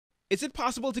Is it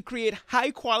possible to create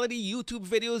high quality YouTube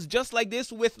videos just like this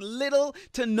with little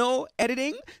to no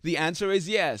editing? The answer is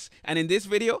yes. And in this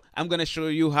video, I'm going to show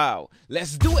you how.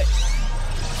 Let's do it.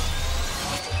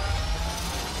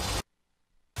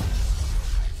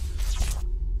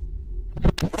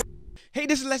 Hey,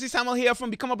 this is Leslie Samuel here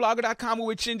from BecomeAblogger.com, where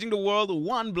we're changing the world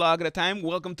one blog at a time.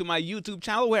 Welcome to my YouTube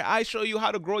channel, where I show you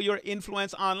how to grow your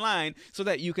influence online so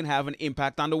that you can have an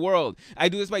impact on the world. I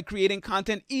do this by creating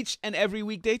content each and every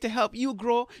weekday to help you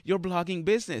grow your blogging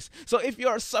business. So if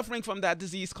you're suffering from that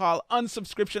disease called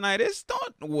unsubscriptionitis,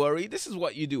 don't worry. This is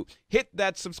what you do. Hit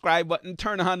that subscribe button,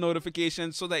 turn on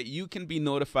notifications so that you can be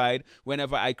notified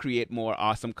whenever I create more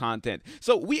awesome content.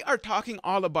 So we are talking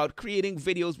all about creating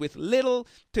videos with little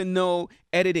to no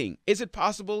editing. Is it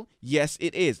possible? Yes,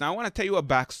 it is. Now, I want to tell you a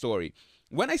backstory.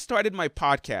 When I started my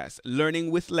podcast,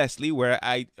 Learning with Leslie, where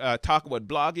I talk about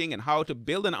blogging and how to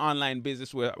build an online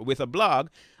business with a blog,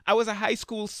 I was a high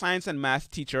school science and math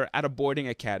teacher at a boarding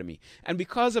academy. And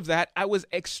because of that, I was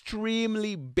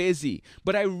extremely busy.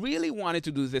 But I really wanted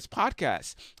to do this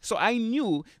podcast. So I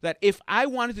knew that if I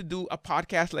wanted to do a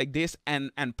podcast like this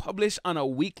and publish on a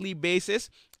weekly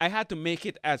basis, I had to make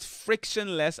it as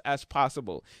frictionless as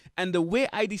possible. And the way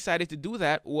I decided to do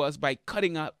that was by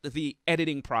cutting out the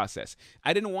editing process.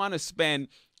 I didn't want to spend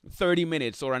 30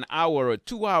 minutes or an hour or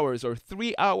 2 hours or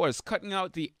 3 hours cutting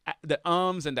out the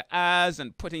ums and the ahs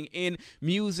and putting in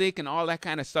music and all that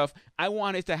kind of stuff. I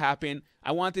wanted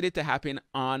it to happen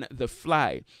on the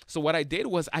fly. So what I did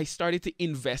was I started to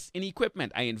invest in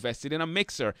equipment. I invested in a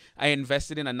mixer. I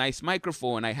invested in a nice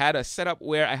microphone. I had a setup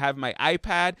where I have my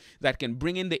iPad that can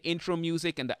bring in the intro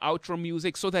music and the outro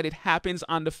music so that it happens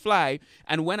on the fly.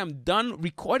 And when I'm done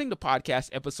recording the podcast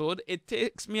episode, it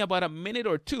takes me about a minute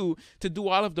or two to do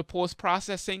all of the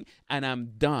post-processing, and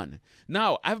I'm done.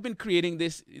 Now, I've been creating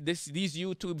these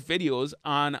YouTube videos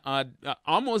on an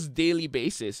almost daily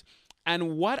basis.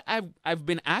 And what I've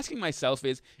been asking myself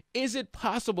is it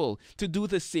possible to do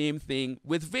the same thing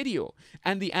with video?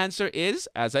 And the answer is,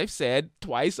 as I've said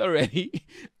twice already,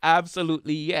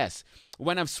 absolutely yes.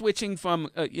 When I'm switching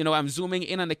from, I'm zooming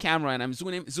in on the camera and I'm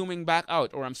zooming back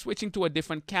out, or I'm switching to a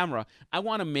different camera, I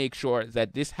want to make sure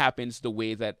that this happens the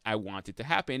way that I want it to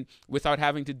happen without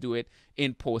having to do it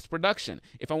in post-production.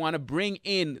 If I want to bring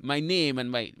in my name and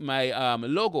my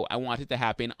logo, I want it to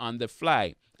happen on the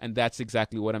fly. And that's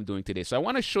exactly what I'm doing today. So I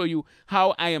want to show you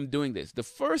how I am doing this. The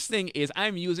first thing is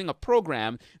I'm using a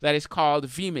program that is called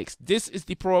VMix. This is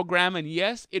the program, and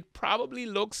yes, it probably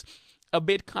looks a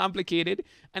bit complicated,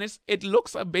 and it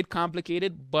looks a bit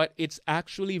complicated, but it's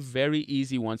actually very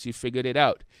easy once you figured it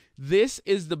out. This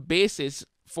is the basis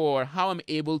for how I'm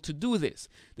able to do this.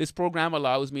 This program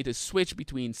allows me to switch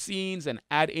between scenes and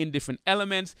add in different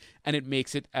elements, and it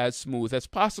makes it as smooth as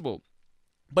possible.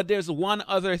 But there's one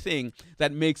other thing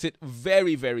that makes it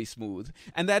very, very smooth,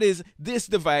 and that is this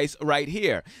device right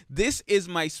here. This is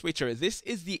my switcher. This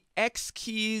is the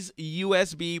XKeys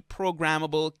USB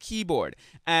Programmable Keyboard.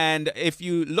 And if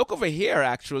you look over here,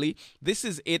 actually, this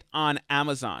is it on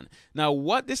Amazon. Now,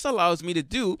 what this allows me to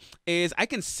do is I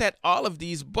can set all of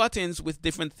these buttons with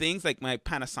different things like my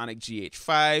Panasonic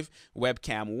GH5,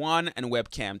 Webcam 1, and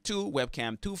Webcam 2.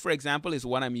 Webcam 2, for example, is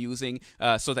what I'm using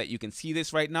so that you can see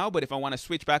this right now. But if I want to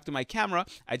switch back to my camera,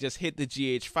 I just hit the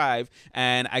GH5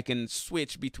 and I can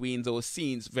switch between those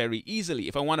scenes very easily.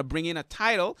 If I want to bring in a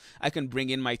title, I can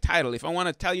bring in my title. If I want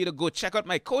to tell you to go check out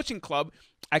my coaching club,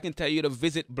 I can tell you to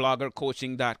visit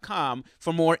bloggercoaching.com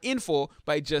for more info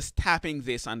by just tapping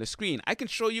this on the screen. I can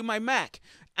show you my Mac,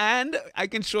 and I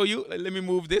can show you, let me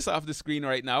move this off the screen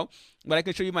right now, but I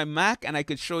can show you my Mac, and I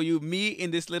could show you me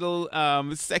in this little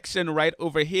section right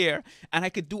over here, and I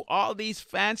could do all these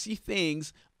fancy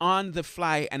things on the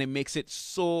fly, and it makes it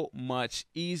so much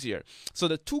easier. So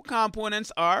the two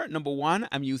components are, number one,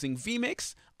 I'm using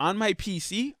VMix on my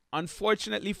PC.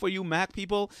 Unfortunately for you Mac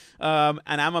people, and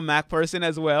I'm a Mac person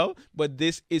as well, but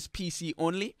this is PC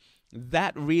only.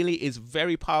 That really is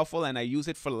very powerful, and I use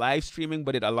it for live streaming,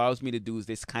 but it allows me to do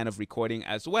this kind of recording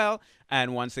as well.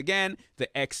 And once again, the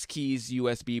XKeys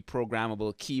USB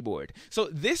Programmable Keyboard. So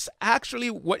this actually,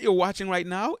 what you're watching right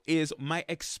now, is my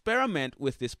experiment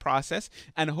with this process,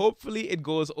 and hopefully it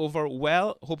goes over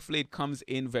well. Hopefully it comes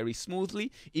in very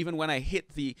smoothly. Even when I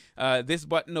hit the this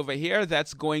button over here,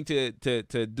 that's going to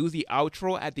do the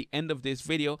outro at the end of this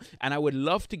video, and I would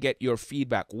love to get your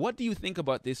feedback. What do you think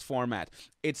about this format?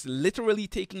 It's literally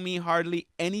taking me hardly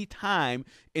any time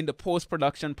in the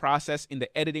post-production process, in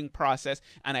the editing process,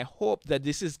 and I hope that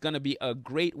this is going to be a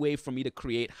great way for me to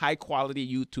create high-quality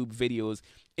YouTube videos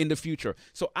in the future.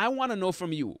 So I want to know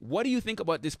from you, what do you think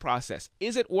about this process?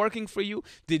 Is it working for you?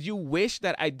 Did you wish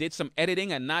that I did some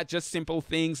editing and not just simple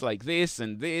things like this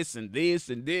and this and this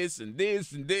and this and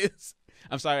this and this?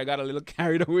 I'm sorry, I got a little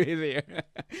carried away there.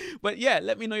 But yeah,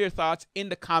 let me know your thoughts in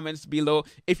the comments below.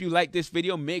 If you like this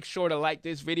video, make sure to like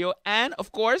this video. And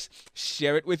of course,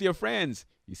 share it with your friends.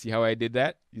 You see how I did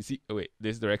that? You see, oh wait,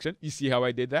 this direction. You see how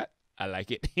I did that? I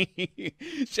like it.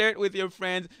 Share it with your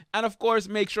friends. And of course,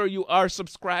 make sure you are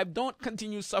subscribed. Don't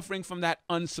continue suffering from that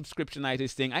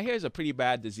unsubscriptionitis thing. I hear it's a pretty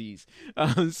bad disease.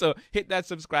 So hit that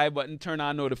subscribe button, turn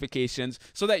on notifications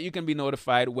so that you can be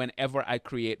notified whenever I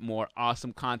create more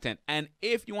awesome content. And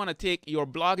if you want to take your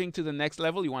blogging to the next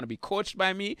level, you want to be coached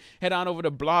by me, head on over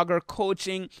to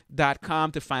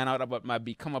bloggercoaching.com to find out about my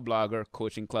Become a Blogger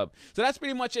coaching club. So that's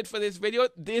pretty much it for this video.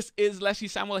 This is Leslie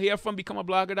Samuel here from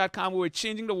becomeablogger.com, where we're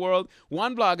changing the world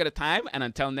one blog at a time. And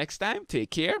until next time,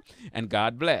 take care and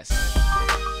God bless.